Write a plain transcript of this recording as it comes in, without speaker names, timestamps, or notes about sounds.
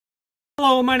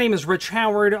Hello, my name is Rich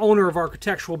Howard, owner of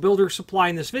Architectural Builder Supply.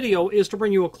 In this video is to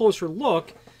bring you a closer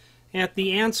look at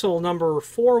the Ansul number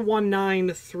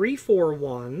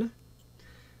 419341.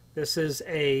 This is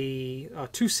a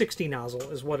 260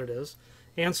 nozzle is what it is.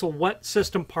 Ansul wet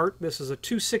system part. This is a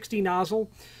 260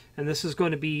 nozzle, and this is going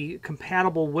to be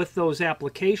compatible with those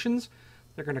applications.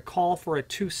 They're going to call for a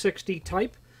 260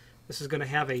 type. This is going to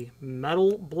have a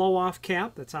metal blow-off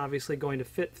cap that's obviously going to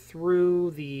fit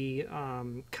through the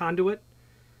conduit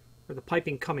or the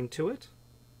piping coming to it.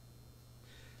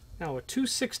 Now a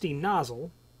 260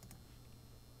 nozzle,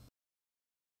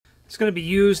 it's going to be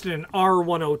used in an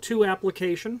R102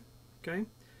 application. Okay,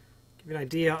 give you an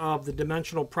idea of the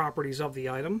dimensional properties of the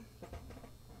item.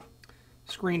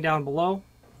 Screen down below.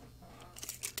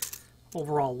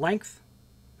 Overall length,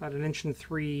 about 1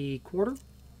 3/4 inches.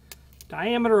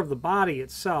 Diameter of the body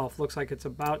itself looks like it's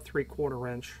about 3/4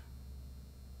 inch,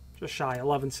 just shy,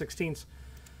 11/16.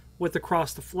 Width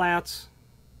across the flats,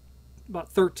 about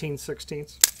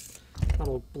 13/16.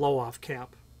 Little blow-off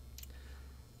cap.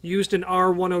 Used in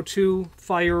R102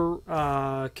 fire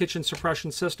kitchen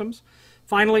suppression systems.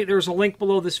 Finally, there's a link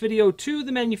below this video to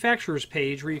the manufacturer's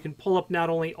page where you can pull up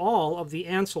not only all of the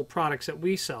Ansul products that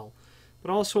we sell, but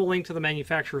also a link to the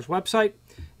manufacturer's website,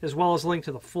 as well as a link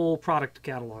to the full product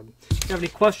catalog. If you have any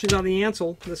questions on the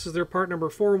Ansul, this is their part number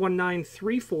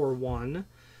 419341,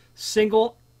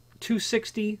 single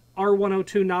 260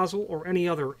 R102 nozzle, or any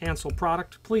other Ansul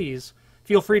product, please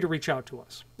feel free to reach out to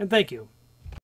us. And thank you.